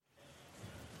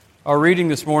Our reading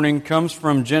this morning comes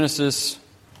from Genesis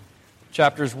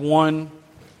chapters 1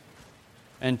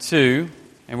 and 2,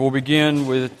 and we'll begin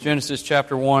with Genesis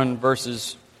chapter 1,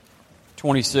 verses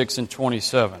 26 and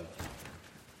 27.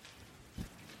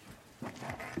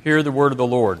 Hear the word of the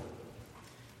Lord.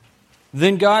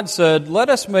 Then God said, "Let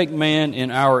us make man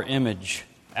in our image,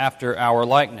 after our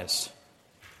likeness,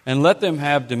 and let them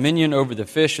have dominion over the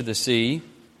fish of the sea,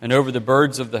 and over the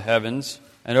birds of the heavens,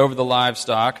 and over the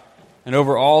livestock, and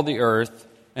over all the earth,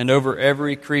 and over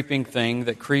every creeping thing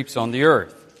that creeps on the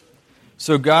earth."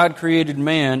 So God created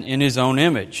man in his own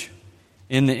image.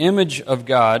 In the image of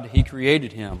God he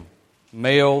created him.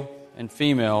 Male and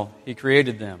female he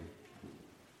created them.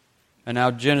 And now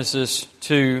Genesis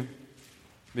 2,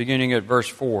 beginning at verse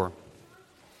 4.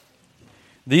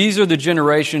 These are the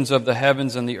generations of the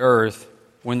heavens and the earth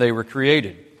when they were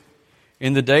created,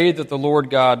 in the day that the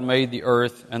Lord God made the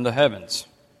earth and the heavens.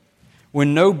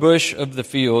 When no bush of the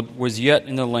field was yet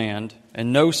in the land,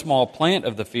 and no small plant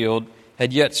of the field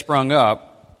had yet sprung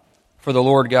up, for the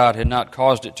Lord God had not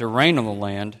caused it to rain on the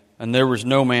land, and there was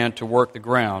no man to work the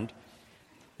ground,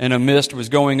 and a mist was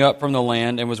going up from the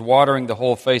land and was watering the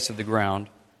whole face of the ground.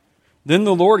 Then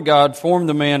the Lord God formed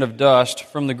the man of dust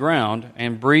from the ground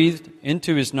and breathed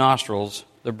into his nostrils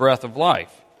the breath of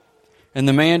life, and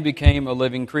the man became a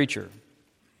living creature.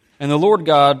 And the Lord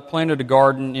God planted a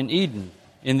garden in Eden,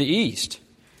 in the east,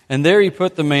 and there he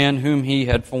put the man whom he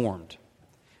had formed.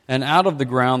 And out of the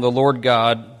ground the Lord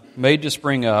God made to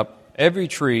spring up every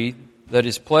tree that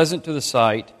is pleasant to the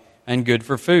sight and good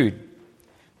for food.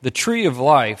 The tree of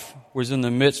life was in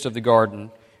the midst of the garden,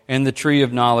 and the tree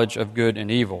of knowledge of good and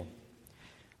evil.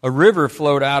 A river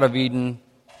flowed out of Eden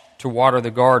to water the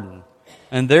garden,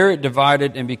 and there it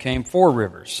divided and became 4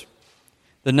 rivers.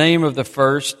 The name of the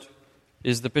first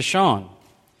is the Pishon.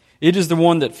 It is the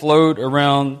one that flowed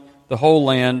around the whole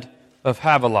land of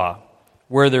Havilah,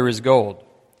 where there is gold.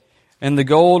 And the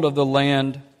gold of the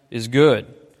land is good.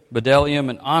 Bdellium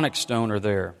and onyx stone are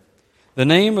there. The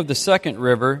name of the second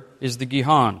river is the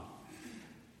Gihon.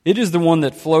 It is the one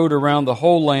that flowed around the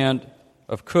whole land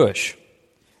of Cush.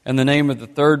 And the name of the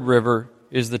third river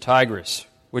is the Tigris,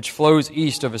 which flows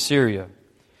east of Assyria.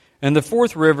 And the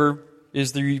fourth river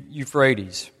is the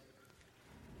Euphrates.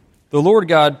 The Lord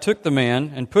God took the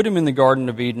man and put him in the Garden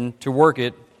of Eden to work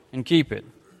it and keep it.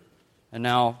 And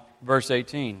now, verse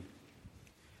 18.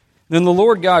 Then the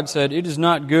Lord God said, "It is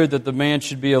not good that the man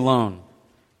should be alone.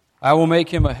 I will make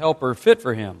him a helper fit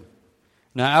for him."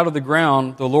 Now out of the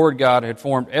ground the Lord God had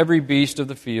formed every beast of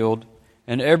the field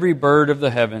and every bird of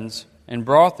the heavens, and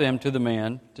brought them to the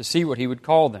man to see what he would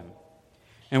call them.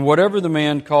 And whatever the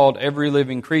man called every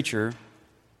living creature,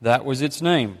 that was its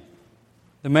name.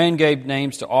 The man gave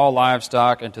names to all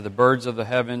livestock and to the birds of the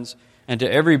heavens and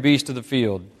to every beast of the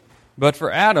field. But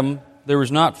for Adam there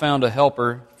was not found a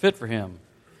helper fit for him.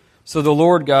 So the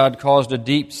Lord God caused a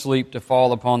deep sleep to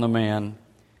fall upon the man,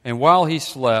 and while he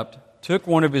slept, took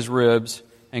one of his ribs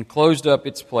and closed up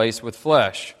its place with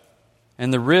flesh.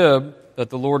 And the rib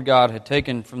that the Lord God had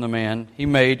taken from the man he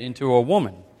made into a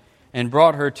woman, and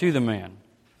brought her to the man.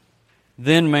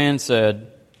 Then man said,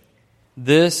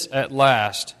 "This at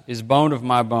last is bone of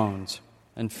my bones,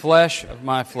 and flesh of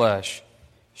my flesh.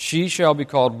 She shall be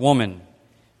called woman,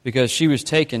 because she was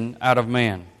taken out of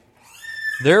man.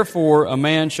 Therefore a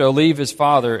man shall leave his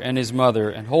father and his mother,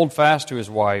 and hold fast to his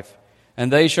wife,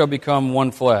 and they shall become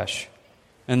one flesh.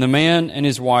 And the man and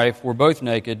his wife were both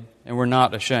naked, and were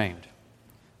not ashamed."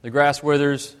 The grass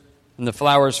withers, and the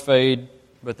flowers fade,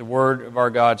 but the word of our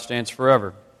God stands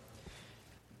forever.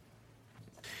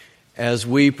 As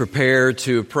we prepare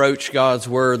to approach God's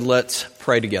Word, let's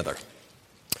pray together.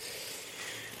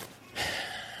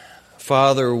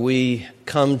 Father, we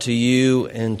come to you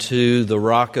and to the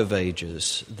Rock of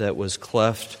Ages that was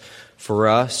cleft for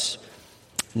us.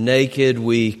 Naked,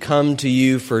 we come to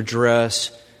you for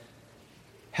dress.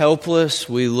 Helpless,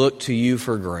 we look to you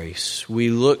for grace. We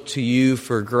look to you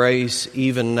for grace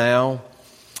even now,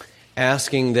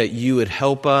 asking that you would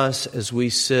help us as we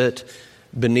sit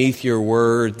beneath your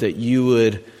word, that you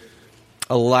would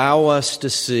allow us to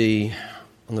see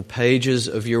on the pages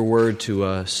of your word to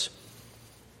us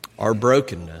our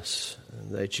brokenness,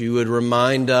 that you would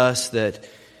remind us that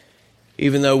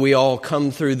even though we all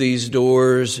come through these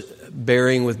doors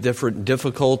bearing with different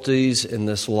difficulties in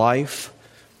this life,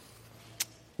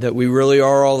 that we really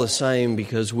are all the same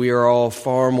because we are all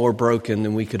far more broken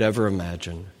than we could ever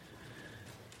imagine.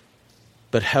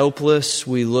 But helpless,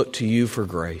 we look to you for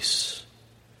grace.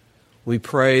 We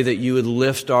pray that you would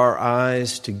lift our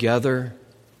eyes together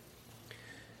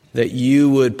that you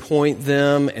would point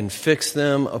them and fix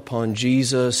them upon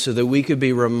Jesus so that we could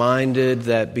be reminded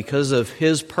that because of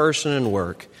His person and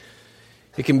work,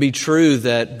 it can be true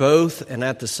that both and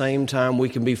at the same time we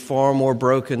can be far more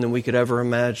broken than we could ever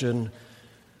imagine,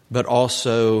 but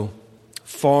also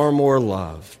far more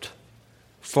loved,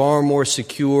 far more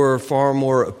secure, far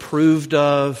more approved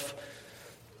of,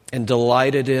 and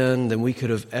delighted in than we could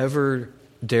have ever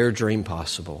dared dream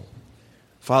possible.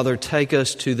 Father, take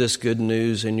us to this good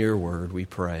news in your word, we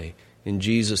pray. In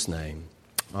Jesus' name,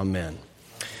 amen.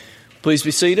 Please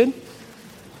be seated.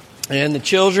 And the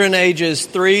children ages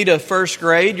 3 to 1st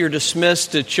grade, you're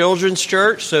dismissed to Children's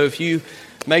Church. So if you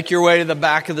make your way to the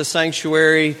back of the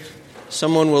sanctuary,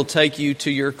 someone will take you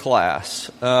to your class.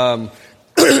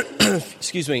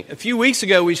 Excuse me. A few weeks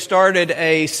ago, we started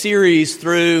a series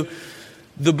through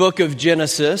the book of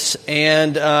Genesis.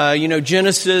 And,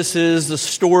 Genesis is the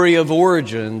story of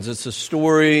origins. It's a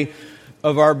story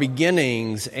of our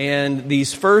beginnings. And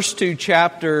these first 2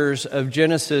 chapters of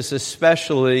Genesis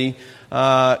especially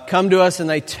come to us and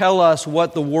they tell us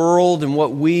what the world and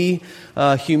what we,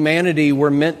 humanity,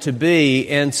 were meant to be.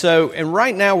 And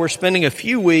right now we're spending a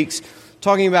few weeks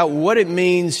talking about what it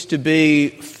means to be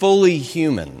fully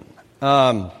human.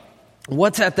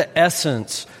 What's at the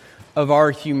essence of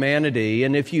our humanity.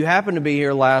 And if you happen to be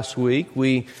here last week,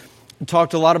 we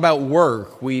talked a lot about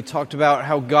work. We talked about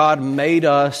how God made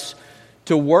us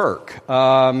to work.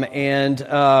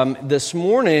 This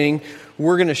morning,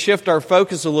 we're going to shift our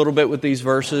focus a little bit with these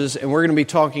verses, and we're going to be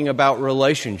talking about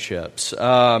relationships.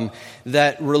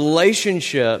 That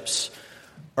relationships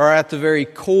are at the very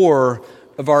core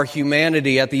of our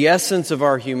humanity, at the essence of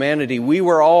our humanity. We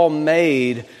were all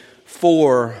made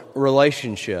for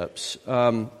relationships.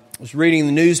 I was reading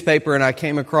the newspaper and I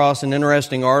came across an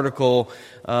interesting article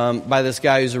by this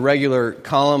guy who's a regular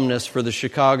columnist for the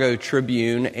Chicago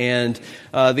Tribune. And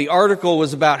the article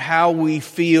was about how we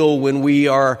feel when we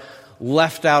are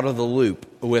left out of the loop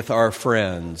with our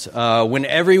friends. When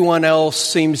everyone else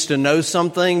seems to know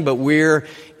something, but we're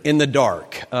in the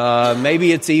dark.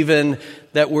 Maybe it's even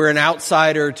that we're an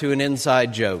outsider to an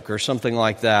inside joke or something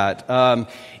like that.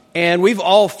 And we've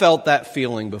all felt that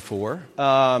feeling before.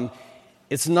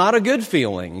 It's not a good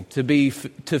feeling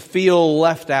to feel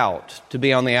left out, to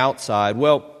be on the outside.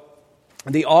 Well,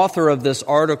 the author of this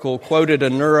article quoted a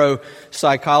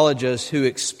neuropsychologist who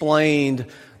explained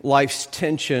life's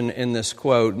tension in this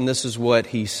quote, and this is what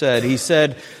he said. He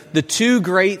said, "The 2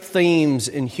 great themes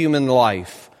in human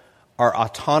life are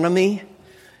autonomy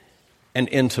and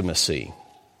intimacy.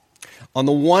 On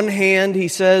the one hand," he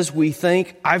says, "we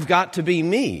think, I've got to be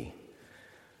me.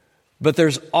 But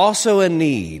there's also a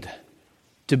need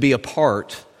to be a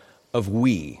part of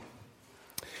we."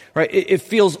 Right? It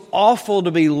feels awful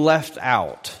to be left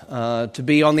out, to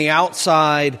be on the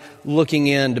outside looking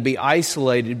in, to be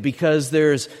isolated, because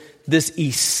there's this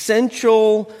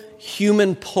essential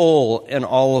human pull in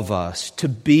all of us to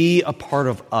be a part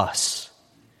of us.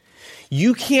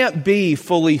 You can't be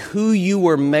fully who you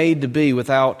were made to be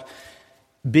without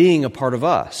being a part of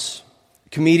us.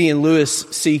 Comedian Louis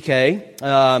C.K.,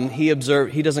 he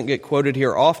observed, he doesn't get quoted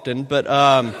here often, but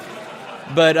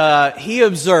he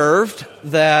observed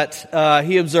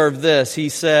this. He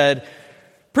said,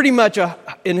 pretty much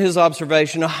in his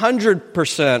observation,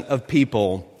 100% of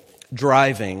people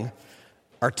driving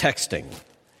are texting.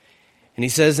 And he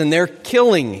says, and they're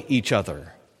killing each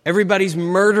other. Everybody's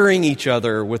murdering each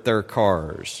other with their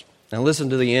cars. Now listen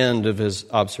to the end of his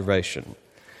observation.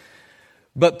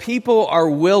 But people are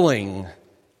willing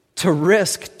to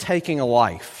risk taking a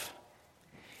life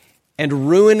and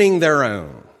ruining their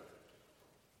own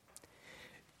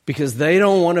because they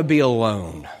don't want to be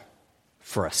alone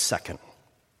for a second.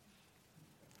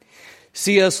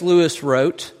 C.S. Lewis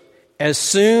wrote, "As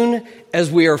soon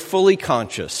as we are fully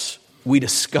conscious, we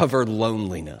discover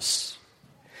loneliness."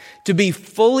 To be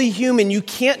fully human, you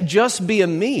can't just be a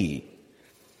me.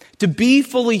 To be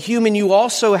fully human, you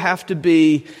also have to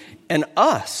be an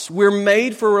us. We're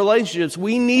made for relationships.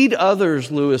 We need others,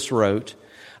 Lewis wrote,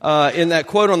 in that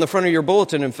quote on the front of your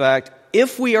bulletin, in fact.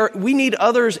 We need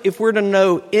others if we're to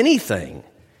know anything,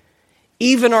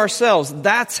 even ourselves.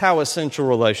 That's how essential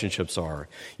relationships are.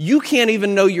 You can't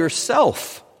even know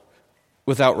yourself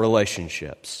without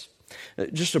relationships.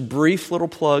 Just a brief little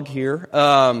plug here.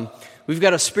 We've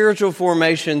got a spiritual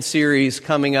formation series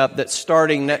coming up that's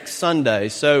starting next Sunday.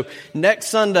 So next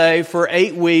Sunday for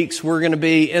 8 weeks, we're going to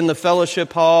be in the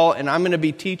fellowship hall, and I'm going to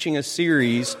be teaching a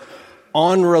series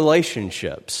on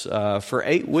relationships for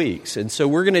 8 weeks. And so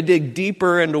we're going to dig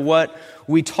deeper into what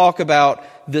we talk about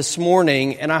this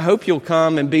morning, and I hope you'll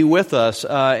come and be with us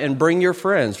and bring your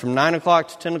friends from 9 o'clock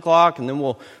to 10 o'clock, and then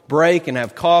we'll break and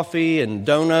have coffee and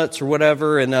donuts or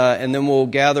whatever, and then we'll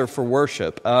gather for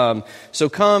worship. So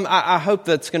come. I hope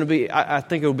that's going to be, I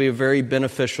think it will be a very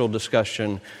beneficial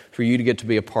discussion for you to get to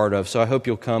be a part of, so I hope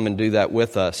you'll come and do that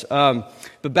with us.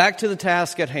 But back to the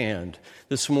task at hand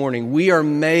this morning. We are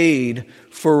made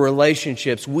for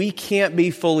relationships. We can't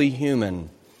be fully human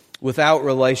without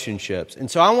relationships. And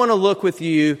so I want to look with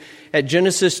you at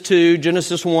Genesis 2,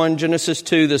 Genesis 1, Genesis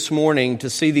 2 this morning to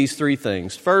see these three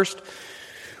things. First,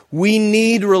 we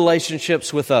need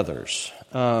relationships with others.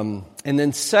 And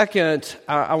then second,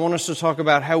 I want us to talk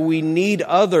about how we need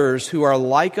others who are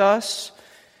like us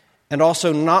and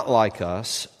also not like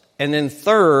us. And then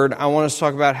third, I want us to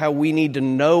talk about how we need to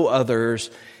know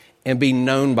others and be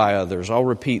known by others. I'll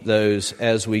repeat those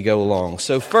as we go along.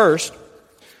 So first,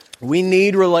 we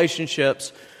need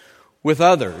relationships with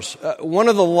others. One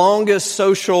of the longest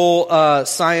social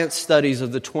science studies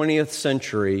of the 20th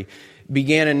century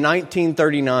began in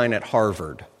 1939 at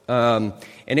Harvard.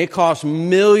 And it cost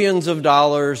millions of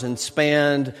dollars and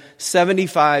spanned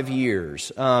 75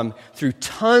 years through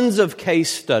tons of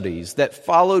case studies that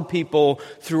followed people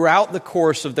throughout the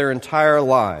course of their entire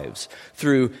lives,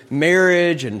 through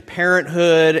marriage and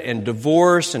parenthood and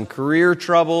divorce and career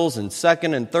troubles and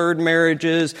second and third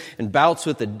marriages and bouts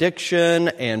with addiction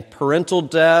and parental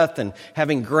death and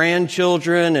having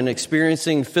grandchildren and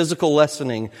experiencing physical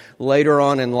lessening later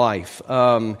on in life.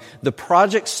 The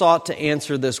project sought to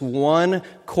answer this one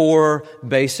core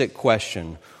basic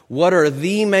question: what are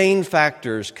the main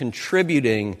factors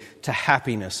contributing to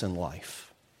happiness in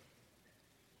life?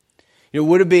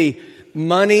 Would it be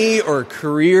money or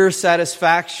career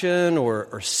satisfaction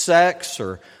or sex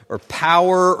or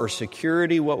power or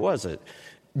security? What was it?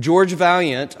 George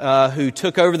Vaillant, who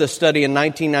took over the study in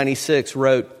 1996,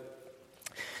 wrote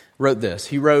this.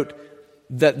 He wrote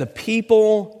that the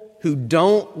people who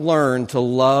don't learn to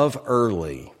love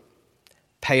early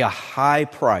pay a high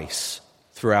price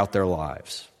throughout their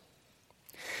lives.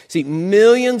 See,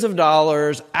 millions of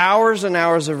dollars, hours and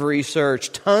hours of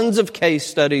research, tons of case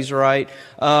studies, right,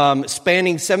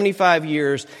 spanning 75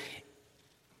 years,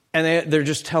 and they're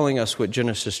just telling us what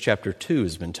Genesis chapter 2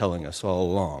 has been telling us all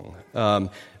along.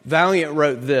 Vaillant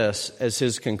wrote this as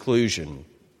his conclusion: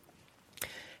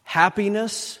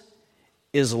 happiness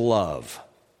is love,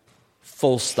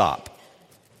 full stop.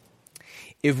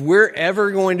 If we're ever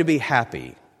going to be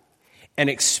happy and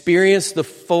experience the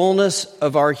fullness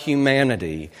of our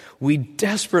humanity, we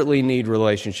desperately need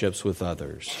relationships with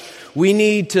others. We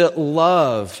need to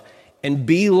love and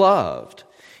be loved.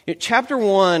 Chapter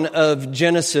 1 of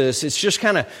Genesis, it's just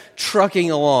kind of trucking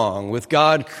along with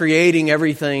God creating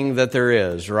everything that there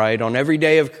is, right? On every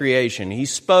day of creation, He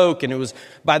spoke, and it was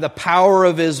by the power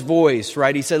of His voice,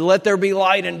 right? He said, "Let there be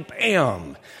light," and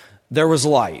bam! There was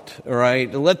light, all right?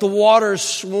 Let the waters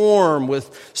swarm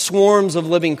with swarms of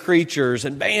living creatures,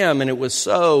 and bam, and it was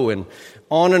so, and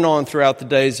on throughout the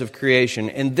days of creation.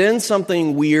 And then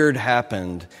something weird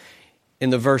happened in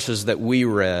the verses that we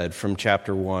read from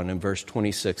chapter 1 in verse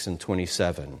 26 and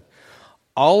 27.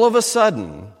 All of a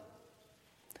sudden,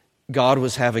 God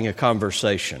was having a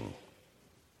conversation,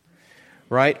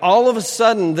 right? All of a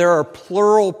sudden, there are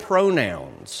plural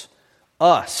pronouns,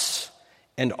 us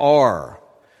and our.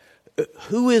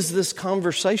 Who is this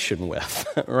conversation with,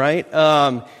 right?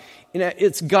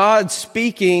 It's God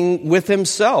speaking with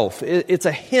Himself. It's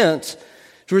a hint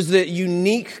towards the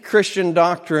unique Christian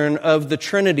doctrine of the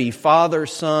Trinity, Father,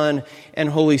 Son, and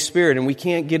Holy Spirit. And we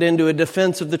can't get into a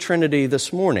defense of the Trinity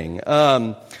this morning.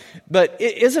 But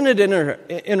isn't it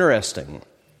interesting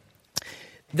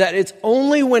that it's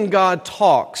only when God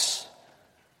talks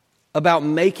about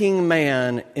making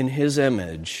man in His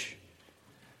image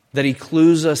that He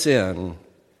clues us in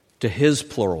to His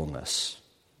pluralness.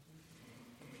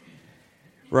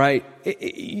 Right?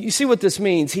 You see what this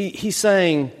means? He's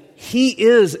saying He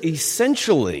is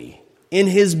essentially, in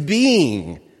His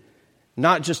being,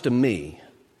 not just a me,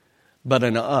 but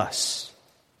an us.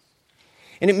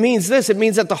 And it means this: it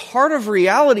means at the heart of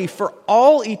reality for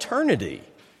all eternity,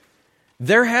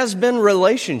 there has been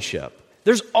relationship.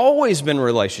 There's always been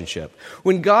relationship.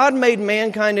 When God made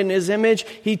mankind in His image,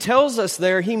 He tells us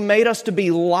there He made us to be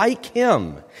like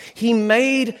Him. He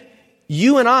made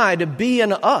you and I to be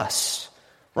an us,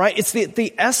 right? It's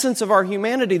the essence of our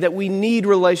humanity that we need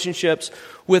relationships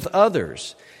with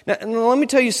others. Now, let me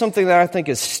tell you something that I think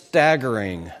is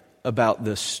staggering about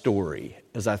this story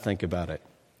as I think about it.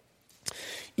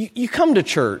 You come to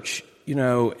church,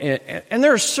 and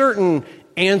there are certain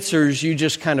answers you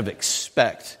just kind of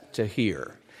expect to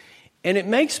hear. And it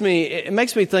makes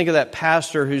me think of that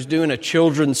pastor who's doing a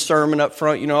children's sermon up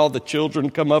front. You know, all the children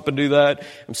come up and do that.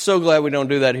 I'm so glad we don't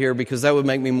do that here because that would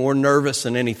make me more nervous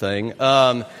than anything.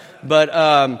 But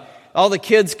all the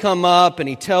kids come up and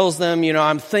he tells them, you know,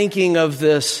 I'm thinking of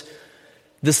this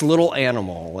little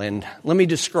animal, and let me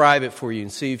describe it for you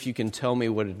and see if you can tell me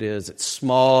what it is. It's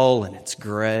small and it's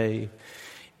gray,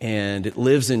 and it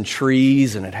lives in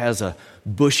trees, and it has a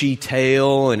bushy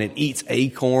tail, and it eats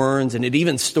acorns, and it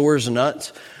even stores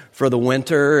nuts for the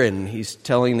winter. And he's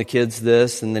telling the kids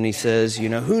this, and then he says, you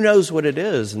know, who knows what it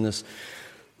is? And this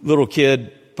little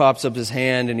kid pops up his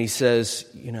hand and he says,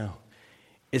 you know,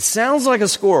 it sounds like a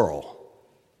squirrel,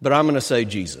 but I'm going to say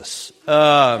Jesus.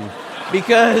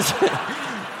 Because,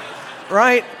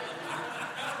 right,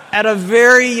 at a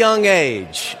very young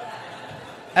age,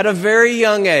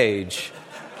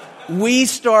 we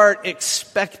start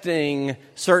expecting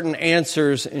certain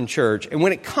answers in church. And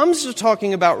when it comes to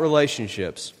talking about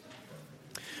relationships,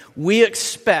 we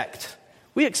expect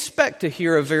to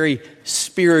hear a very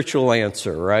spiritual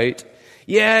answer, right?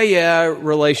 Yeah,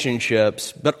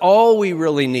 relationships, but all we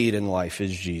really need in life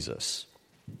is Jesus.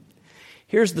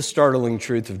 Here's the startling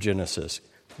truth of Genesis.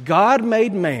 God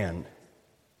made man,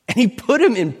 and he put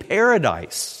him in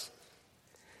paradise.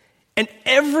 And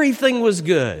everything was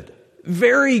good.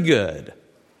 Very good.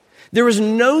 There was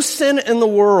no sin in the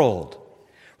world,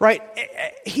 right?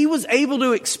 He was able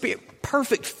to experience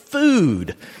perfect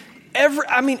food.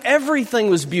 Everything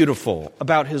was beautiful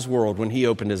about his world when he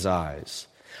opened his eyes.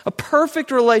 A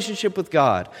perfect relationship with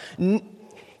God.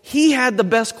 He had the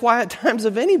best quiet times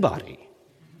of anybody.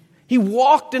 He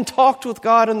walked and talked with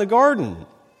God in the garden.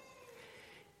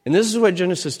 And this is what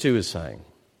Genesis 2 is saying.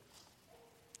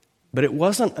 But it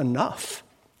wasn't enough.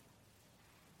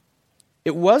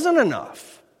 It wasn't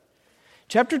enough.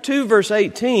 Chapter 2, verse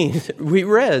 18, we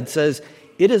read, says,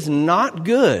 it is not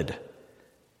good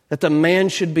that the man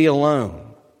should be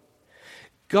alone.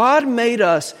 God made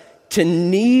us to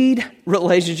need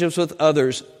relationships with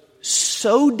others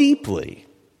so deeply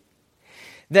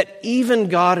that even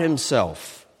God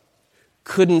himself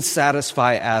couldn't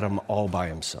satisfy Adam all by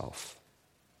himself.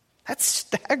 That's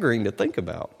staggering to think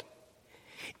about.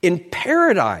 In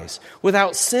paradise,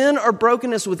 without sin or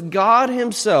brokenness, with God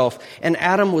himself, and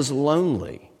Adam was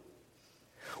lonely.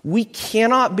 We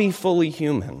cannot be fully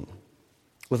human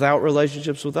without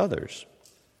relationships with others.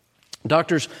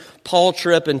 Doctors Paul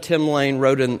Tripp and Tim Lane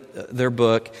wrote in their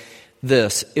book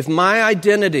this: if my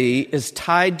identity is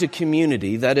tied to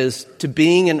community, that is, to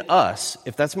being an us,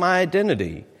 if that's my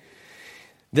identity,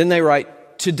 then they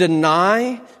write, to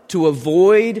deny, to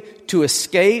avoid, to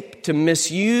escape, to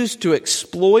misuse, to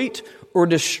exploit, or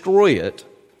destroy it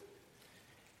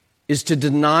is to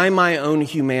deny my own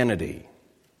humanity.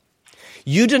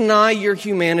 You deny your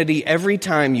humanity every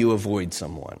time you avoid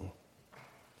someone.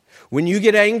 When you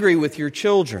get angry with your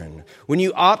children, when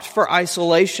you opt for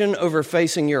isolation over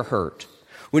facing your hurt,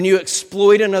 when you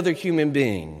exploit another human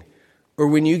being, or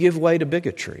when you give way to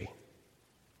bigotry.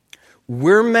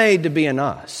 We're made to be an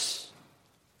us.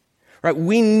 Right?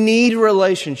 We need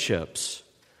relationships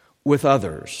with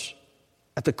others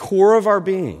at the core of our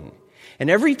being. And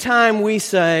every time we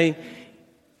say,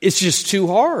 it's just too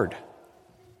hard,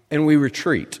 and we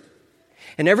retreat.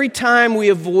 And every time we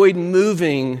avoid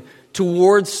moving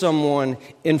towards someone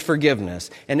in forgiveness.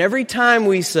 And every time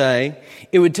we say,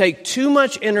 it would take too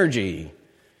much energy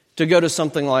to go to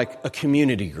something like a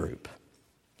community group.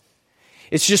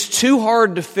 It's just too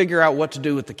hard to figure out what to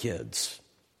do with the kids.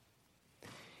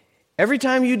 Every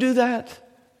time you do that,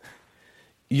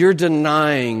 you're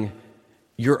denying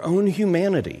your own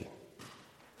humanity.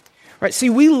 Right? See,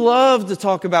 we love to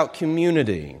talk about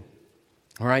community,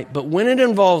 all right? But when it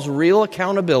involves real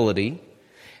accountability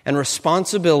and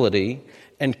responsibility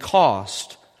and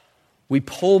cost, we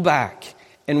pull back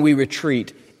and we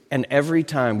retreat, and every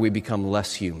time we become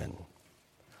less human,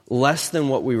 less than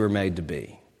what we were made to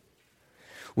be.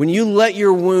 When you let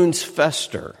your wounds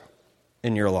fester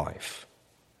in your life,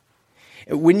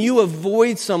 when you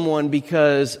avoid someone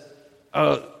because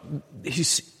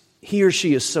he or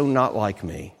she is so not like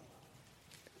me,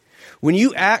 when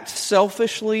you act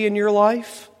selfishly in your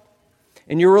life,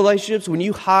 in your relationships, when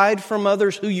you hide from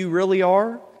others who you really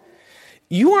are,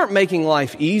 you aren't making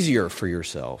life easier for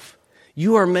yourself.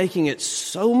 You are making it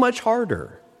so much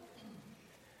harder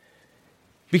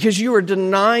because you are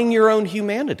denying your own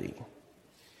humanity.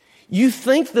 You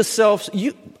think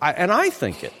and I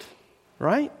think it,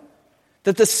 right?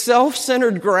 That the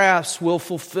self-centered grasp will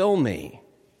fulfill me,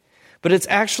 but it's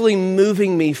actually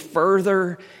moving me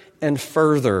further and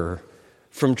further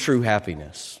from true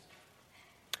happiness.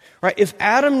 Right? If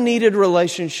Adam needed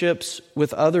relationships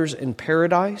with others in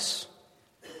paradise,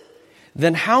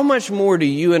 then how much more do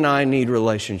you and I need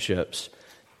relationships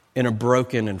in a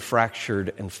broken and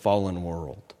fractured and fallen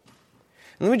world?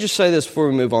 And let me just say this before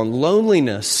we move on.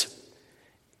 Loneliness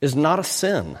is not a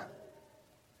sin.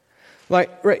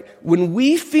 When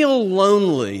we feel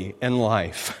lonely in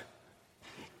life,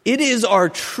 it is our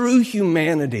true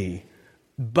humanity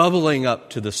bubbling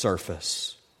up to the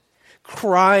surface,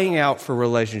 crying out for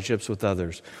relationships with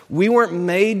others. We weren't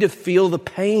made to feel the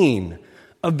pain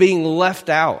of being left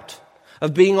out,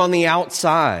 of being on the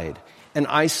outside and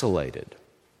isolated.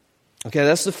 Okay,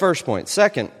 that's the first point.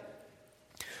 Second,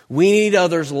 we need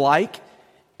others like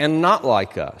and not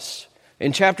like us.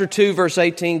 In chapter 2, verse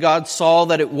 18, God saw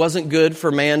that it wasn't good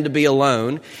for man to be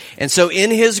alone. And so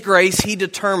in His grace, He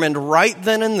determined right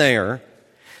then and there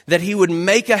that He would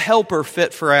make a helper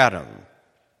fit for Adam.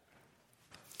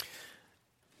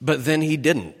 But then He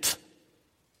didn't.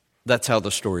 That's how the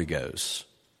story goes,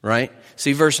 right?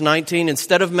 See, verse 19,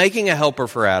 instead of making a helper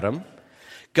for Adam,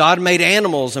 God made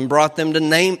animals and brought them to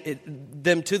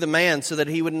the man so that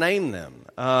he would name them.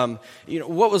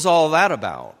 What was all that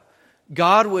about?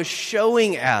 God was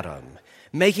showing Adam,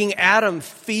 making Adam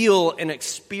feel and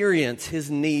experience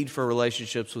his need for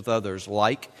relationships with others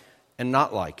like and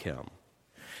not like him.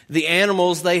 The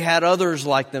animals, they had others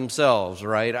like themselves,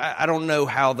 right? I don't know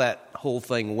how that whole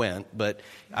thing went, but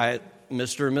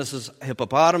Mr. and Mrs.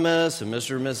 Hippopotamus and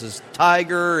Mr. and Mrs.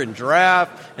 Tiger and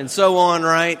Giraffe and so on,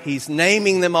 right? He's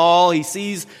naming them all. He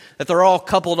sees that they're all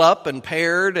coupled up and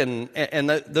paired and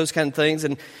those kind of things.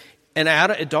 And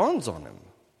Adam, it dawns on him.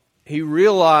 He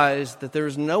realized that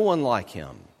there's no one like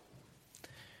him,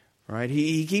 right?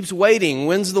 He keeps waiting.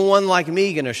 When's the one like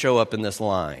me going to show up in this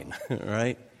line,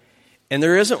 right? And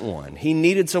there isn't one. He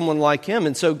needed someone like him.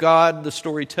 And so God, the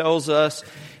story tells us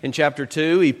in chapter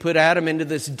 2, He put Adam into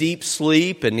this deep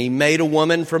sleep and He made a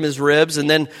woman from his ribs. And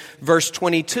then verse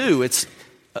 22, it's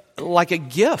like a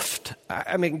gift.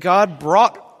 I mean, God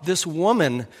brought this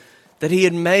woman that He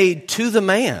had made to the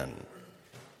man.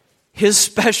 His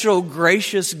special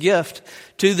gracious gift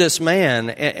to this man.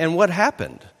 And what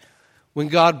happened when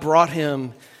God brought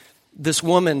him this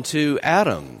woman to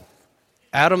Adam?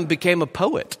 Adam became a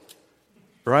poet,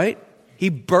 right? He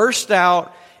burst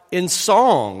out in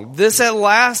song. This at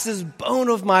last is bone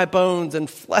of my bones and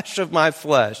flesh of my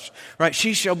flesh, right?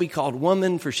 She shall be called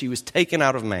woman, for she was taken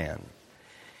out of man.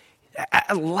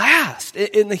 At last.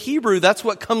 In the Hebrew, that's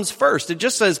what comes first. It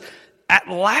just says, at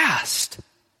last.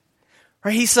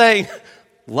 Right? He's saying,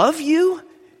 love you?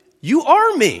 You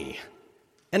are me,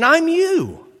 and I'm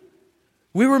you.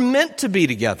 We were meant to be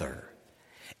together.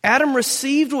 Adam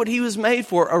received what he was made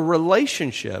for, a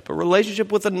relationship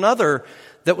with another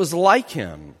that was like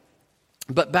him.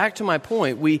 But back to my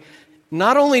point, we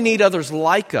not only need others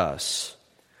like us,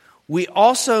 we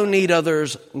also need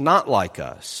others not like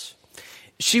us.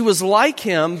 She was like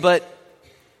him, but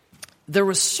there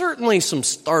was certainly some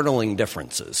startling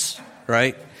differences,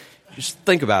 right? Just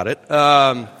think about it.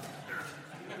 God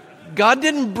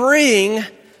didn't bring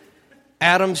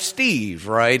Adam Steve,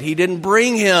 right? He didn't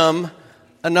bring him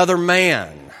another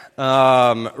man,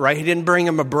 right? He didn't bring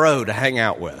him a bro to hang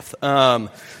out with.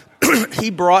 He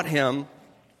brought him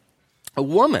a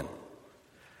woman,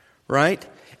 right?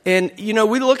 And, we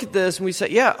look at this and we say,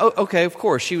 yeah, okay, of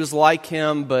course, she was like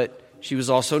him, but she was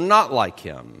also not like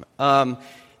him. And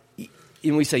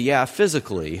we say, yeah,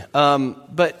 physically.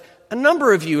 But a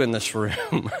number of you in this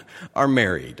room are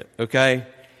married, okay?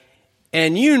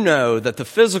 And you know that the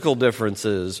physical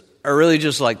differences are really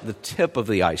just like the tip of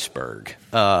the iceberg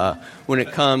when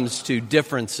it comes to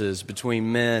differences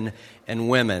between men and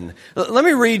women. Let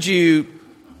me read you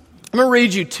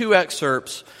 2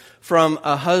 excerpts from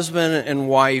a husband and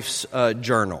wife's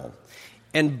journal.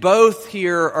 And both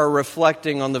here are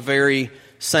reflecting on the very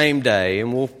same day.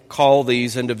 And we'll call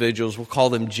these individuals, we'll call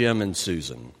them Jim and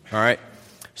Susan, all right?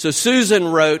 So Susan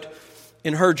wrote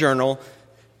in her journal,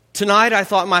 tonight I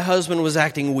thought my husband was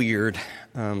acting weird.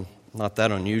 Not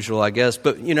that unusual, I guess.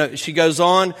 But, she goes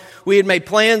on, we had made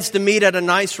plans to meet at a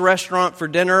nice restaurant for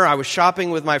dinner. I was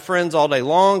shopping with my friends all day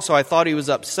long, so I thought he was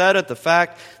upset at the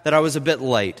fact that I was a bit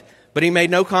late. But he made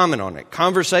no comment on it.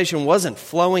 Conversation wasn't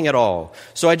flowing at all.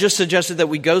 So I just suggested that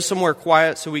we go somewhere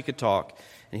quiet so we could talk.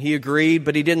 And he agreed,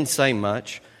 but he didn't say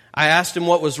much. I asked him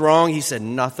what was wrong. He said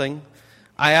nothing.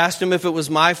 I asked him if it was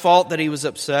my fault that he was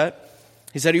upset.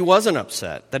 He said he wasn't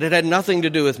upset, that it had nothing to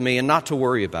do with me and not to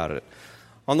worry about it.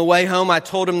 On the way home, I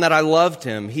told him that I loved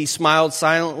him. He smiled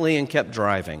silently and kept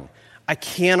driving. I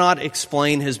cannot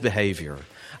explain his behavior.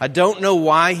 I don't know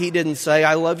why he didn't say,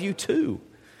 I love you too.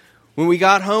 When we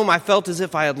got home, I felt as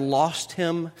if I had lost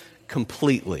him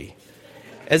completely,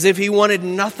 as if he wanted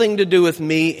nothing to do with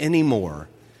me anymore.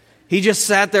 He just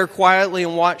sat there quietly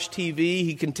and watched TV.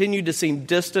 He continued to seem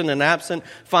distant and absent.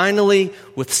 Finally,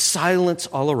 with silence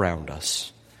all around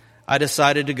us, I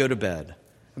decided to go to bed.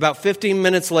 About 15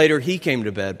 minutes later, he came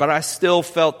to bed, but I still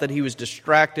felt that he was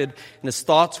distracted and his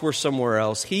thoughts were somewhere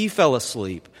else. He fell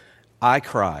asleep. I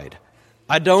cried.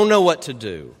 I don't know what to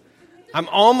do. I'm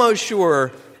almost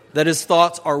sure that his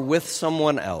thoughts are with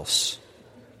someone else.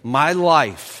 My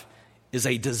life is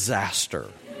a disaster.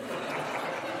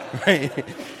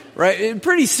 Right?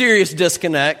 Pretty serious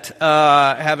disconnect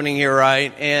happening here,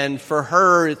 right? And for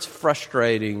her, it's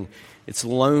frustrating. It's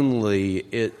lonely.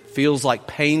 It feels like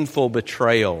painful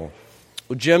betrayal.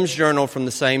 Well, Jim's journal from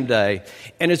the same day,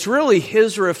 and it's really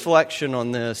his reflection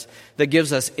on this that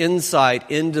gives us insight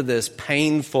into this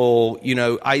painful,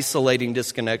 isolating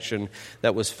disconnection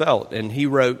that was felt. And he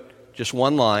wrote just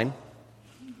one line.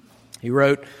 He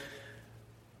wrote,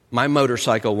 "My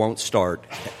motorcycle won't start,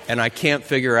 and I can't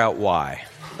figure out why."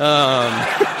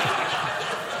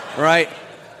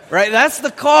 Right? That's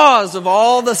the cause of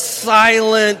all the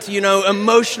silent,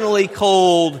 emotionally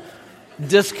cold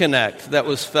disconnect that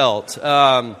was felt.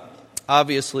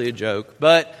 Obviously a joke,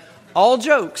 but all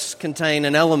jokes contain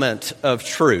an element of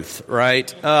truth,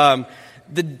 right?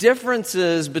 The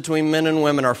differences between men and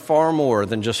women are far more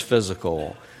than just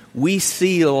physical. We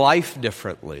see life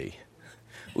differently.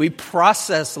 We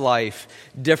process life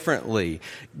differently.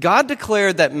 God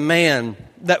declared that man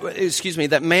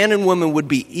and woman would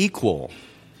be equal.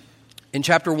 In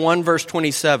chapter 1, verse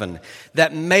 27,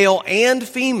 that male and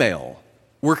female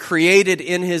were created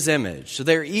in his image. So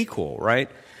they're equal, right?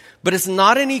 But it's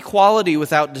not an equality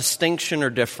without distinction or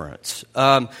difference.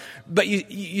 But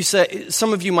you say,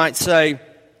 some of you might say,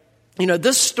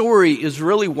 this story is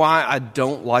really why I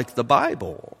don't like the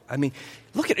Bible. I mean,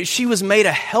 look at it. She was made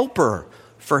a helper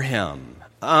for him.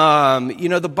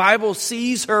 The Bible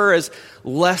sees her as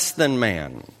less than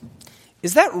man.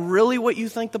 Is that really what you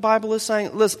think the Bible is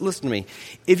saying? Listen to me.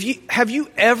 Have you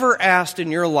ever asked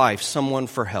in your life someone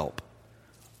for help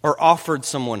or offered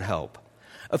someone help?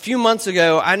 A few months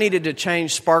ago, I needed to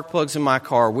change spark plugs in my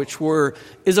car, which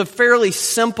is a fairly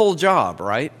simple job,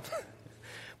 right?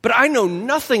 But I know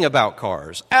nothing about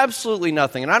cars, absolutely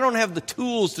nothing, and I don't have the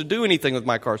tools to do anything with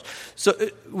my car. So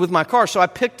I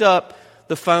picked up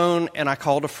the phone and I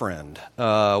called a friend,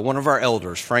 one of our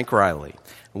elders, Frank Riley.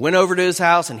 I went over to his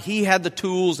house and he had the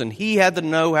tools and he had the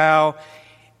know-how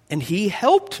and he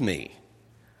helped me.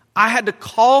 I had to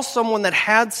call someone that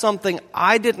had something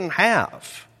I didn't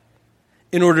have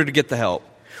in order to get the help.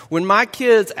 When my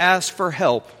kids ask for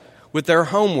help with their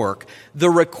homework, the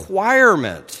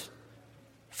requirement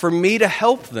for me to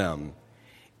help them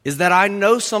is that I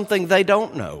know something they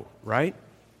don't know, right?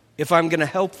 If I'm going to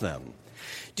help them.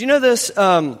 Do you know this,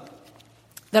 that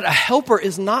a helper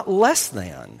is not less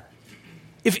than?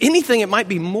 If anything, it might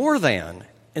be more than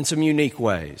in some unique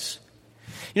ways.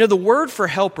 The word for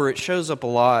helper, it shows up a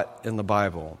lot in the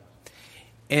Bible.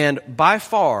 And by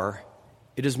far,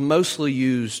 it is mostly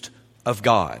used of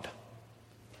God.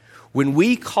 When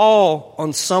we call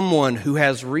on someone who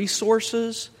has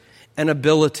resources and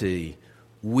ability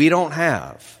we don't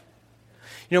have.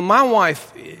 My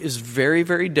wife is very,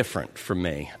 very different from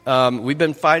me. We've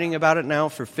been fighting about it now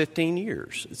for 15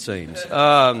 years, it seems.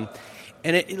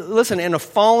 Listen, in a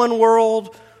fallen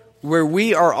world where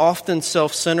we are often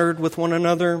self-centered with one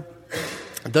another,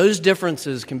 those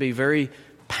differences can be very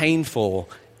painful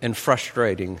and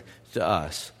frustrating to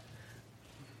us.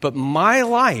 But my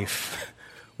life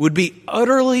would be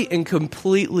utterly and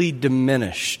completely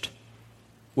diminished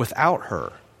without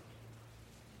her.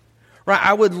 Right?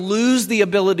 I would lose the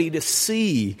ability to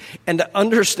see and to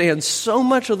understand so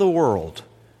much of the world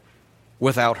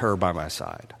without her by my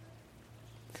side.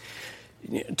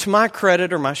 To my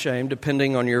credit or my shame,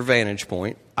 depending on your vantage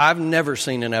point, I've never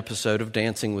seen an episode of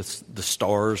Dancing with the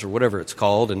Stars or whatever it's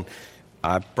called, and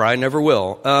I probably never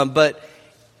will. But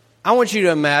I want you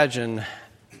to imagine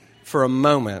for a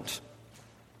moment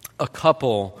a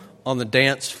couple on the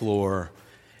dance floor,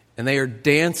 and they are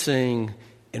dancing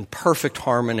in perfect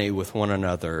harmony with one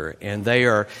another, and they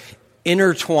are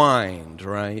intertwined,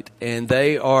 right? And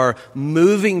they are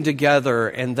moving together,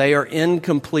 and they are in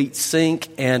complete sync.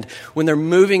 And when they're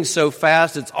moving so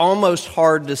fast, it's almost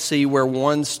hard to see where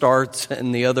one starts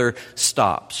and the other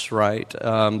stops, right?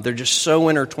 They're just so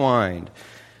intertwined.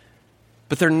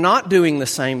 But they're not doing the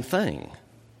same thing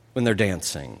when they're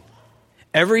dancing.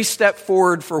 Every step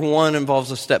forward for one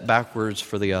involves a step backwards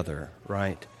for the other,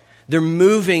 right? They're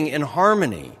moving in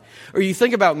harmony. Or you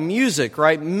think about music,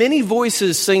 right? Many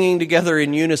voices singing together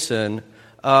in unison,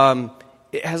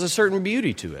 it has a certain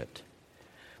beauty to it.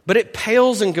 But it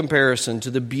pales in comparison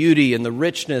to the beauty and the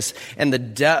richness and the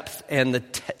depth and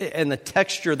the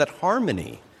texture that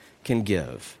harmony can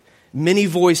give. Many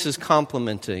voices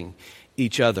complementing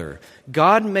each other.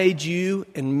 God made you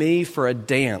and me for a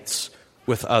dance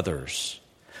with others.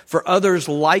 For others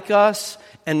like us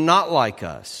and not like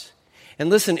us. And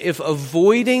listen, if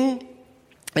avoiding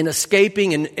and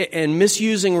escaping and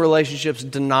misusing relationships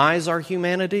denies our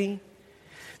humanity,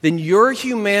 then your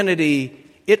humanity,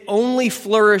 it only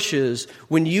flourishes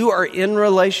when you are in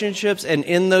relationships and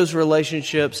in those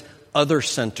relationships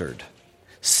other-centered,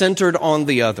 centered on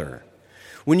the other.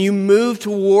 When you move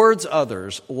towards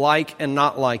others like and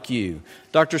not like you.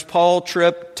 Doctors Paul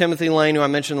Tripp, Timothy Lane, who I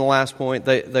mentioned in the last point,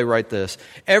 they write this.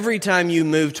 Every time you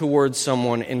move towards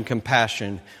someone in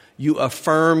compassion, you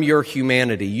affirm your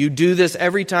humanity. You do this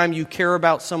every time you care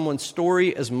about someone's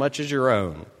story as much as your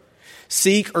own.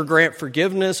 Seek or grant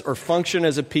forgiveness or function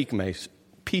as a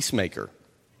peacemaker.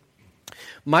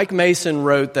 Mike Mason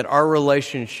wrote that our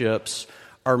relationships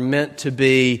are meant to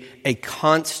be a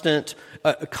constant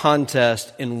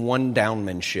contest in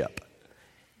one-downmanship.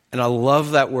 And I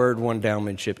love that word,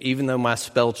 one-downmanship, even though my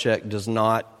spell check does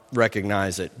not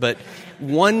recognize it. But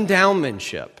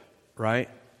one-downmanship, right?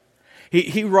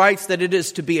 He writes that it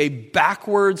is to be a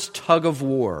backwards tug of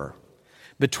war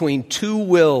between two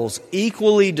wills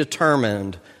equally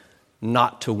determined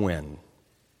not to win.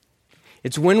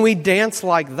 It's when we dance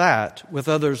like that with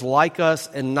others like us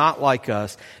and not like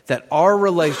us that our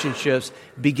relationships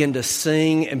begin to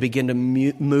sing and begin to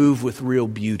move with real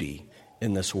beauty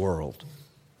in this world.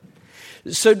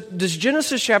 So does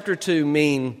Genesis chapter 2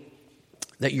 mean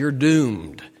that you're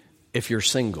doomed if you're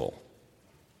single?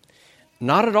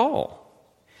 Not at all.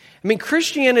 I mean,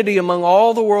 Christianity, among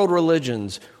all the world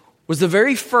religions, was the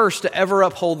very first to ever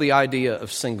uphold the idea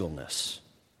of singleness.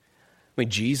 I mean,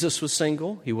 Jesus was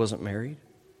single. He wasn't married.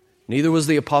 Neither was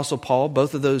the Apostle Paul.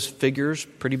 Both of those figures,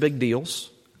 pretty big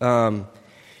deals.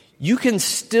 You can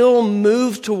still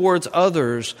move towards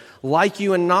others like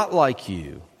you and not like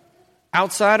you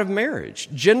outside of marriage.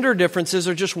 Gender differences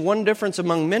are just one difference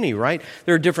among many, right?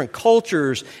 There are different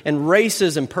cultures and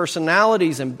races and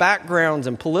personalities and backgrounds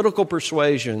and political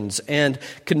persuasions and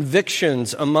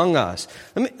convictions among us.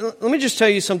 Let me just tell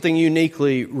you something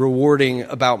uniquely rewarding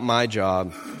about my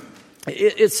job.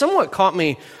 It somewhat caught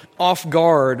me off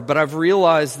guard, but I've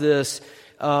realized this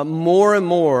more and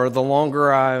more the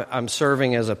longer I'm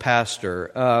serving as a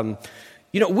pastor.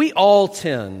 We all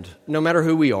tend, no matter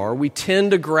who we are, we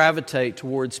tend to gravitate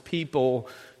towards people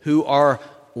who are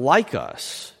like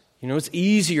us. It's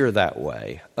easier that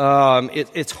way.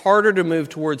 It's harder to move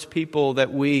towards people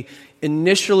that we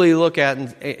initially look at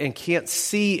and can't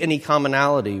see any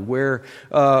commonality, where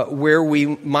we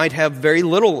might have very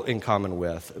little in common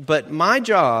with. But my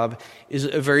job is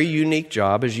a very unique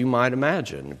job, as you might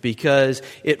imagine, because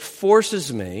it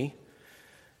forces me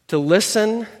to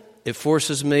listen. It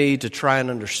forces me to try and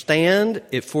understand.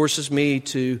 It forces me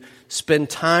to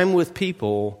spend time with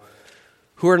people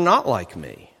who are not like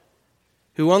me,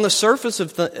 who on the surface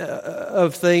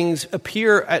of things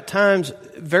appear at times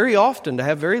very often to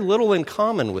have very little in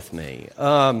common with me.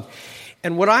 And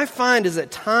what I find is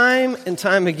that time and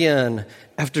time again,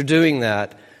 after doing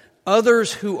that,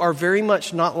 others who are very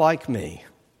much not like me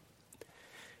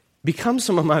become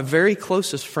some of my very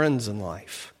closest friends in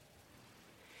life.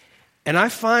 And I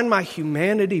find my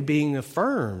humanity being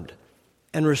affirmed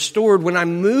and restored when I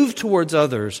move towards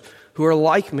others who are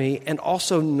like me and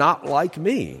also not like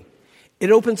me. It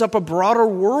opens up a broader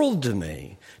world to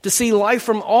me to see life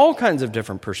from all kinds of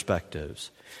different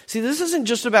perspectives. See, this isn't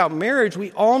just about marriage.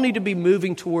 We all need to be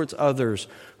moving towards others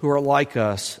who are like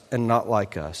us and not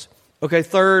like us. Okay,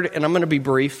 third, and I'm going to be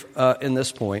brief in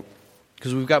this point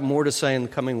because we've got more to say in the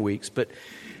coming weeks, but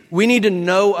we need to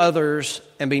know others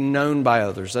and be known by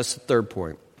others. That's the third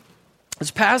point. This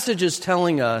passage is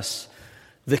telling us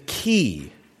the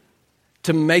key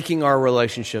to making our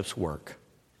relationships work.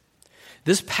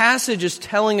 This passage is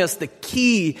telling us the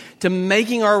key to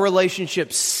making our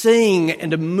relationships sing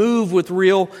and to move with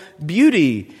real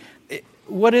beauty.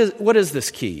 What is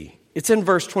this key? It's in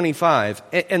verse 25.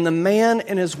 And the man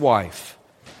and his wife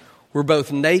were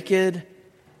both naked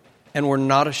and were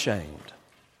not ashamed.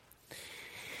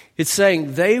 It's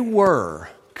saying they were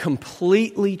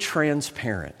completely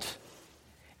transparent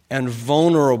and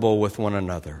vulnerable with one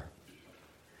another.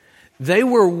 They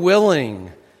were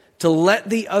willing to let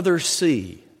the other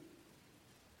see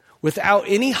without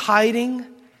any hiding,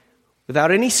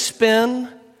 without any spin,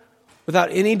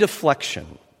 without any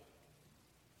deflection.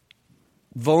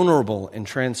 Vulnerable and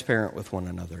transparent with one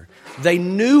another. They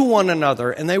knew one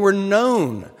another and they were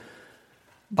known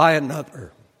by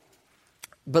another.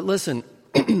 But listen,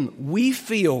 we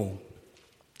feel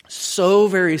so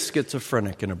very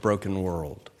schizophrenic in a broken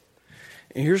world.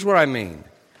 And here's what I mean.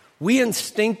 We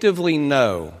instinctively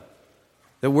know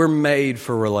that we're made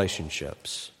for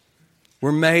relationships.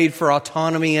 We're made for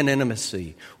autonomy and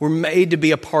intimacy. We're made to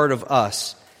be a part of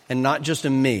us and not just a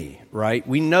me, right?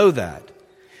 We know that.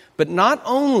 But not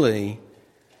only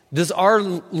does our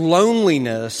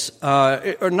loneliness,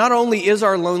 or not only is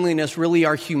our loneliness really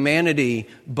our humanity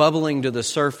bubbling to the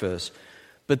surface,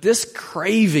 but this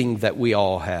craving that we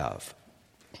all have,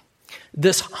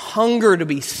 this hunger to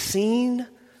be seen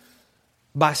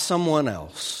by someone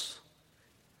else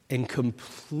and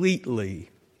completely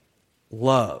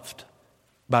loved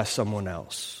by someone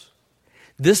else.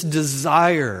 This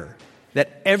desire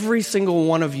that every single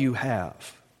one of you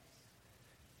have.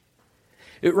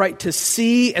 Right, to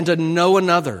see and to know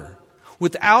another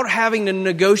without having to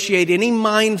negotiate any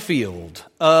minefield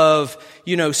of,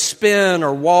 spin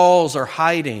or walls or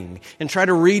hiding and try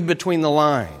to read between the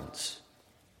lines.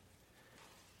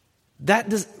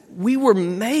 We were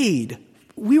made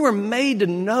to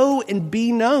know and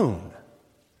be known.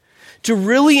 For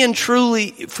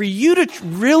you to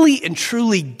really and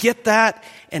truly get that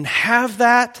and have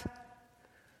that,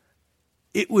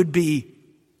 it would be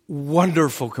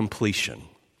wonderful completion.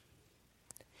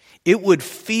 It would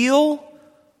feel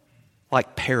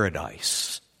like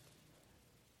paradise,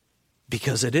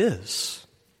 because it is.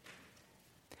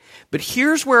 But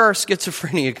here's where our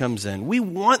schizophrenia comes in. We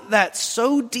want that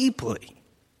so deeply,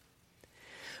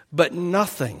 but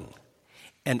nothing,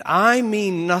 and I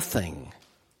mean nothing,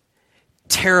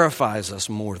 terrifies us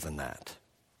more than that.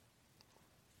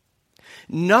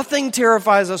 Nothing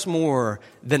terrifies us more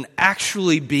than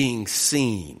actually being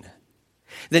seen,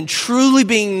 than truly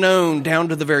being known down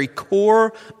to the very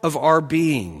core of our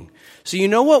being. So you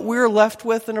know what we're left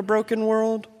with in a broken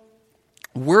world?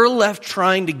 We're left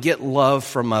trying to get love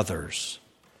from others.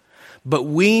 But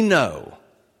we know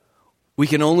we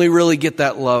can only really get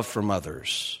that love from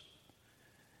others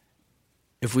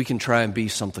if we can try and be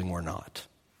something we're not.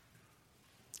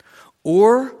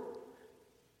 Or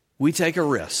we take a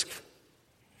risk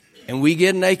and we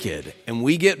get naked and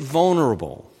we get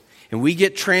vulnerable and we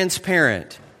get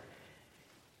transparent,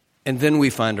 and then we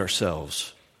find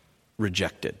ourselves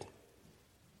rejected.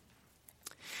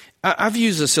 I've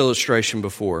used this illustration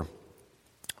before,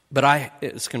 but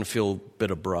it's going to feel a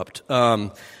bit abrupt.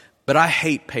 But I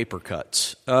hate paper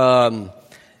cuts. They're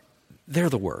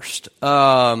the worst.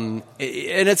 And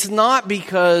it's not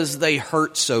because they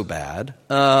hurt so bad.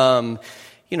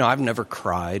 I've never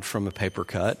cried from a paper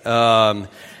cut.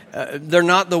 They're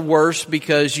not the worst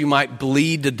because you might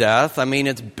bleed to death. I mean,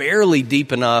 it's barely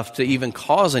deep enough to even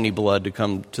cause any blood to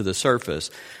come to the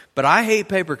surface. But I hate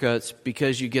paper cuts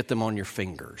because you get them on your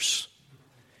fingers.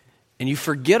 And you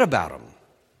forget about them.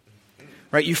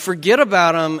 Right? You forget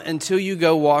about them until you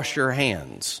go wash your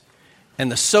hands. And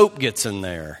the soap gets in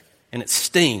there and it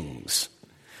stings.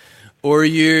 Or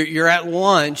you're at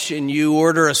lunch and you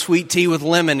order a sweet tea with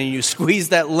lemon and you squeeze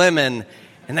that lemon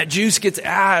and that juice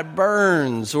it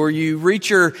burns. Or you reach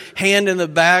your hand in the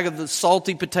bag of the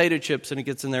salty potato chips and it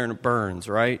gets in there and it burns,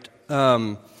 right?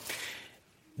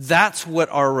 That's what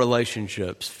our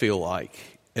relationships feel like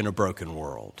in a broken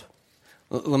world.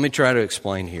 Let me try to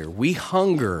explain here. We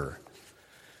hunger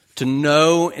to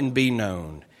know and be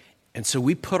known. And so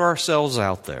we put ourselves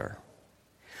out there.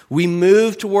 We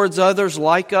move towards others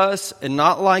like us and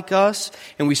not like us,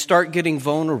 and we start getting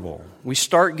vulnerable. We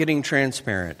start getting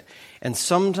transparent. And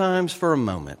sometimes for a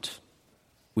moment,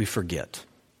 we forget.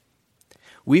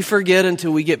 We forget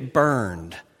until we get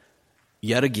burned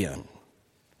yet again.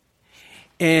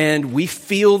 And we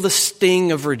feel the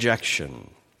sting of rejection.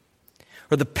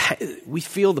 Or we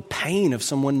feel the pain of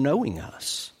someone knowing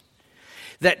us.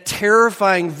 That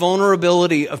terrifying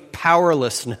vulnerability of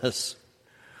powerlessness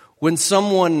when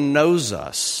someone knows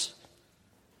us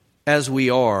as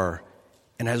we are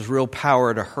and has real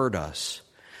power to hurt us.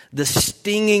 The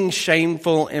stinging,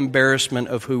 shameful embarrassment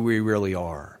of who we really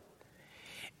are.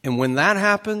 And when that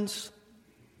happens,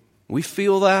 we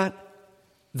feel that,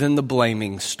 then the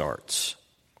blaming starts.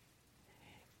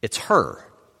 It's her.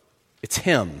 It's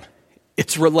him.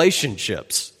 It's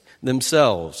relationships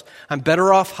themselves. I'm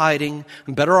better off hiding.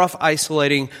 I'm better off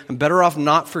isolating. I'm better off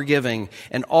not forgiving.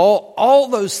 And all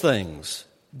those things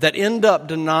that end up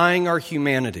denying our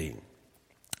humanity.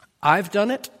 I've done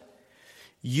it.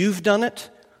 You've done it.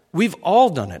 We've all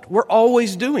done it. We're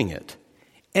always doing it.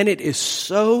 And it is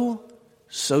so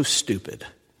stupid.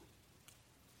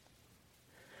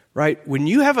 Right? When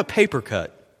you have a paper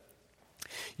cut,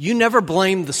 you never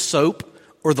blame the soap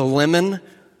or the lemon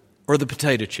or the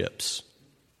potato chips.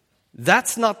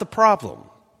 That's not the problem.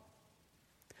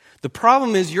 The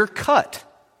problem is you're cut.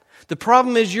 The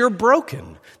problem is you're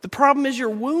broken. The problem is you're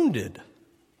wounded.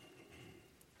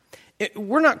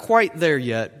 We're not quite there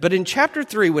yet, but in chapter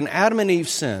 3, when Adam and Eve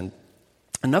sinned,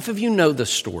 enough of you know this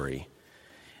story.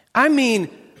 I mean,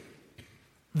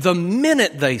 the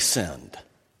minute they sinned,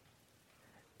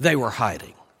 they were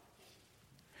hiding.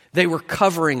 They were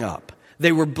covering up.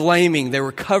 They were blaming. They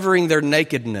were covering their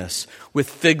nakedness with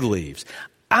fig leaves.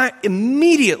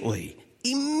 Immediately,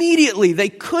 they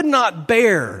could not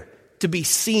bear to be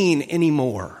seen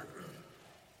anymore.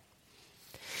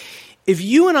 If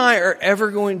you and I are ever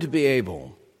going to be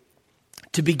able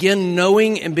to begin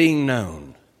knowing and being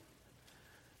known,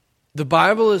 the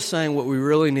Bible is saying what we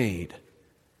really need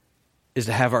is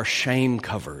to have our shame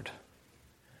covered,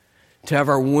 to have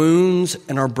our wounds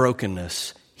and our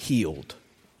brokenness healed.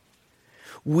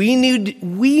 We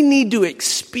need to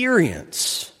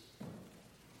experience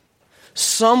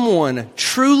someone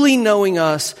truly knowing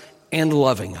us and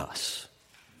loving us.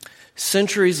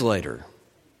 Centuries later,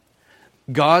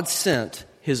 God sent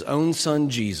His own Son,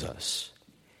 Jesus.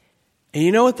 And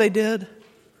you know what they did?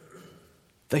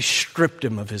 They stripped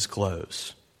Him of His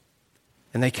clothes.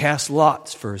 And they cast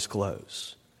lots for His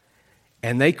clothes.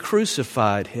 And they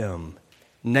crucified Him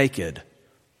naked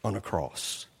on a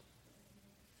cross.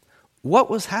 What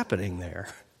was happening there?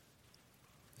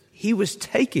 He was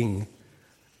taking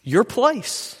your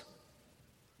place.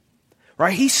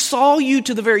 Right? He saw you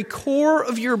to the very core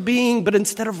of your being, but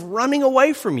instead of running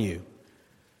away from you,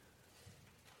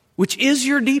 which is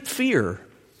your deep fear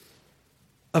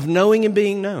of knowing and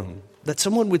being known, that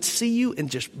someone would see you and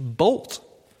just bolt.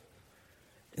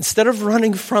 Instead of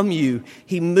running from you,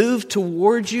 He moved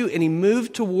towards you, and He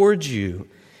moved towards you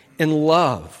in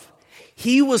love.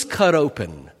 He was cut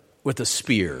open with a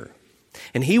spear,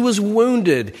 and He was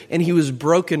wounded, and He was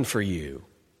broken for you.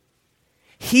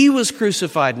 He was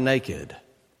crucified naked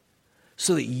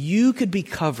so that you could be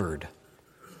covered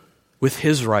with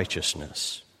His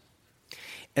righteousness.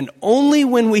 And only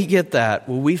when we get that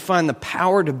will we find the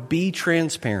power to be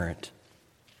transparent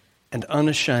and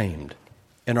unashamed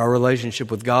in our relationship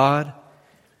with God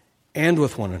and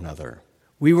with one another.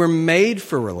 We were made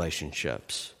for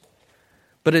relationships.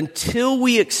 But until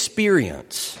we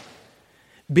experience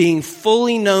being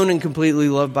fully known and completely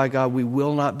loved by God, we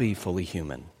will not be fully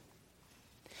human.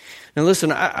 Now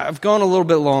listen, I've gone a little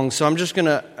bit long, so I'm going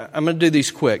to do these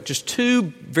quick. Just two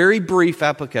very brief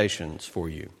applications for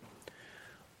you.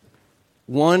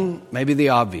 One, maybe the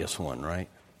obvious one, right?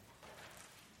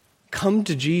 Come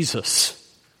to Jesus.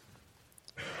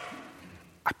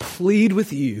 I plead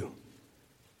with you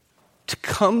to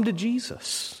come to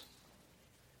Jesus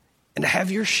and to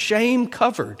have your shame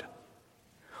covered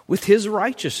with His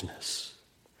righteousness,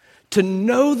 to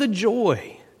know the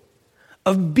joy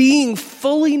of being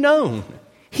fully known.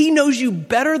 He knows you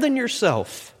better than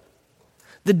yourself.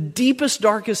 The deepest,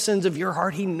 darkest sins of your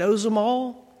heart, He knows them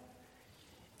all.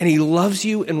 And He loves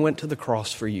you and went to the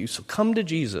cross for you. So come to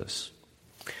Jesus.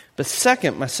 But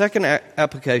my second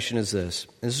application is this.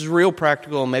 This is real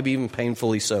practical and maybe even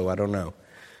painfully so. I don't know.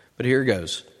 But here it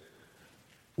goes.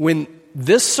 When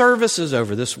this service is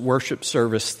over, this worship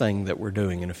service thing that we're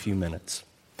doing in a few minutes,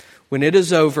 when it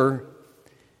is over,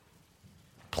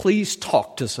 please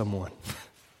talk to someone.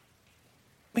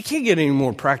 We can't get any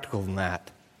more practical than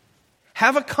that.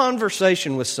 Have a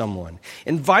conversation with someone.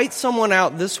 Invite someone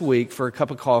out this week for a cup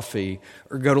of coffee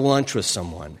or go to lunch with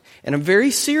someone. And I'm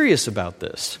very serious about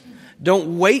this.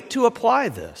 Don't wait to apply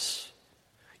this.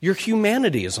 Your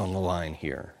humanity is on the line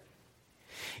here.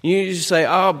 You just say,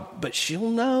 oh, but she'll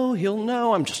know, he'll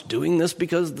know. I'm just doing this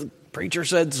because the preacher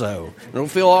said so. It'll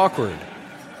feel awkward.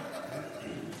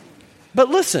 But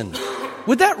listen,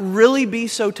 would that really be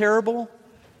so terrible?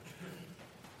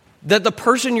 That the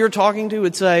person you're talking to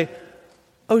would say,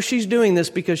 oh, she's doing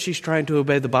this because she's trying to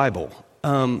obey the Bible.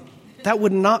 That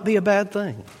would not be a bad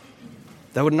thing.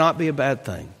 That would not be a bad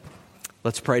thing.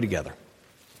 Let's pray together.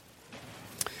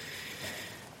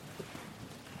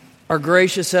 Our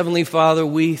gracious Heavenly Father,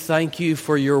 we thank you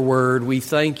for your word. We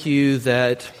thank you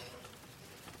that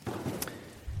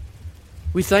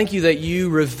you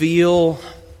reveal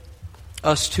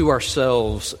us to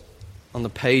ourselves on the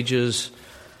pages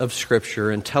of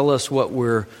Scripture and tell us what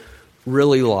we're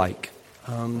really like.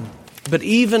 But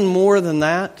even more than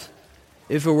that,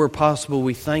 if it were possible,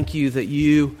 we thank you that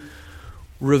you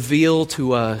reveal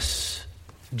to us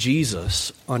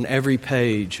Jesus on every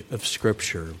page of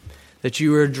Scripture, that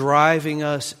you are driving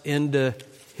us into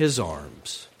His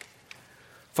arms.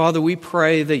 Father, we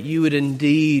pray that you would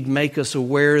indeed make us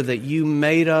aware that you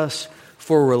made us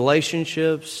for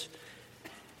relationships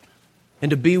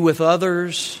and to be with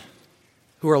others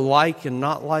who are like and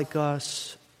not like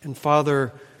us, And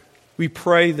Father, we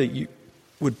pray that you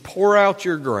would pour out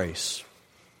your grace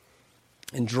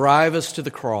and drive us to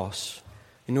the cross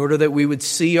in order that we would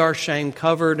see our shame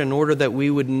covered, in order that we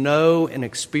would know and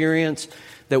experience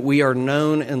that we are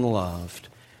known and loved,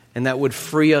 and that would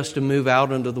free us to move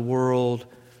out into the world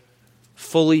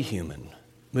fully human,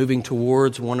 moving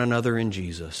towards one another in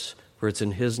Jesus. For it's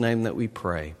in His name that we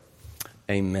pray.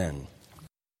 Amen.